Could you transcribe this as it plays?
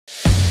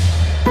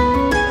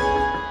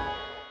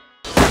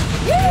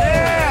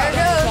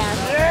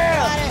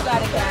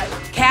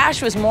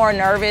Cash was more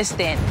nervous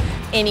than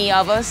any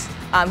of us.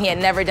 He had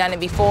never done it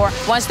before.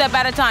 One step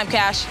at a time,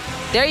 Cash.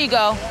 There you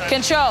go.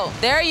 Control.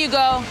 There you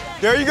go.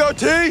 There you go,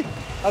 T.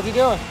 How's he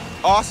doing?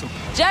 Awesome.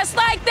 Just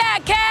like that,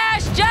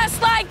 Cash. Just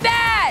like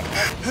that.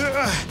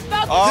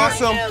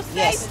 Awesome.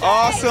 Yes.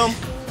 Awesome.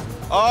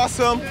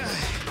 Awesome.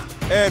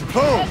 And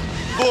boom.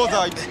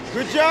 Bullseye.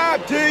 Good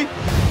job, T.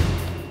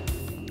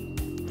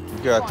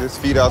 You got this.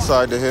 Feet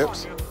outside the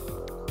hips.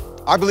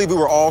 I believe we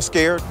were all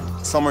scared.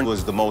 Summer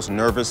was the most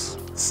nervous,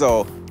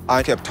 so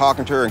I kept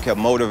talking to her and kept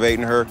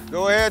motivating her.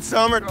 Go ahead,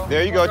 Summer.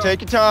 There you go.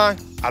 Take your time.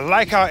 I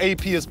like how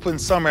AP is putting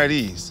Summer at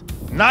ease.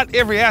 Not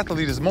every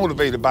athlete is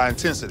motivated by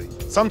intensity.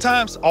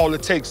 Sometimes all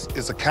it takes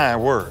is a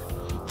kind word.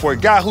 For a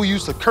guy who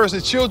used to curse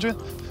at children,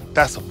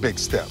 that's a big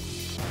step.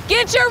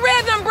 Get your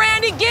rhythm,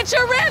 Brandy. Get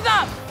your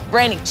rhythm.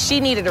 Brandy, she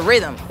needed a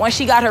rhythm. Once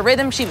she got her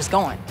rhythm, she was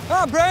going.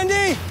 Ah,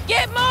 Brandy!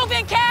 Get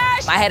moving,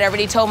 Cash! I had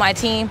already told my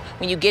team,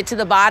 when you get to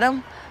the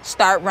bottom,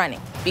 start running.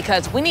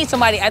 Because we need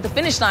somebody at the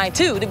finish line,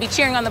 too, to be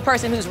cheering on the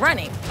person who's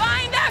running.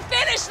 Find that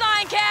finish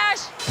line,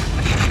 Cash!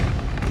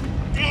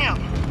 Damn.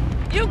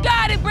 You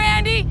got it,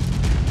 Brandy.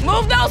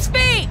 Move those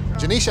feet.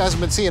 Janisha hasn't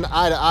been seeing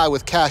eye to eye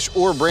with Cash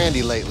or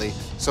Brandy lately,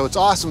 so it's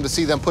awesome to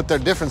see them put their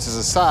differences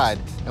aside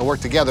and work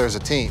together as a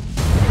team.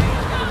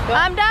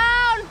 I'm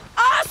down.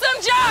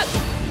 Awesome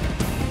jump.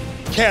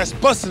 Cash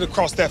busted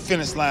across that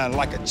finish line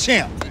like a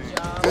champ.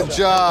 Good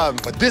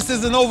job. But this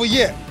isn't over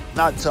yet.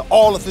 Not until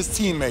all of his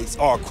teammates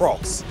are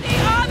across.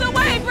 All the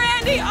way,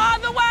 Brandy, all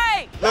the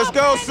way. Let's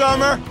go,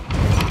 Summer.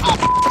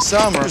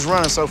 Summer was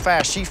running so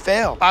fast, she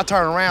fell. I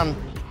turned around.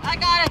 I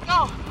got it,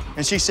 go.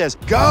 And she says,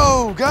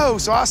 go, go.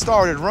 So I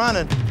started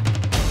running.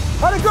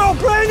 How'd it go,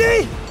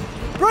 Brandy?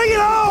 Bring it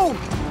home.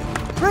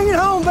 Bring it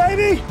home,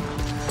 baby.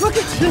 Look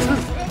at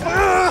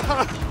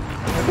this.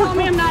 Tell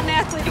me I'm not an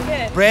athlete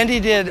again. Brandy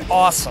did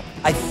awesome.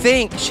 I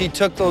think she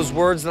took those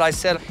words that I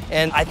said,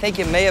 and I think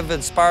it may have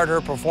inspired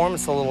her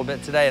performance a little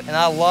bit today, and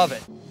I love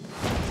it.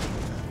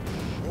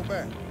 Go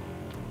back.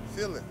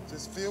 Feel it.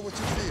 Just feel what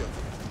you feel.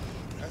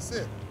 That's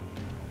it.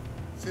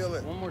 Feel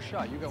it. One more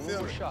shot. You got one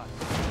more shot.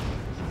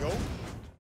 Go.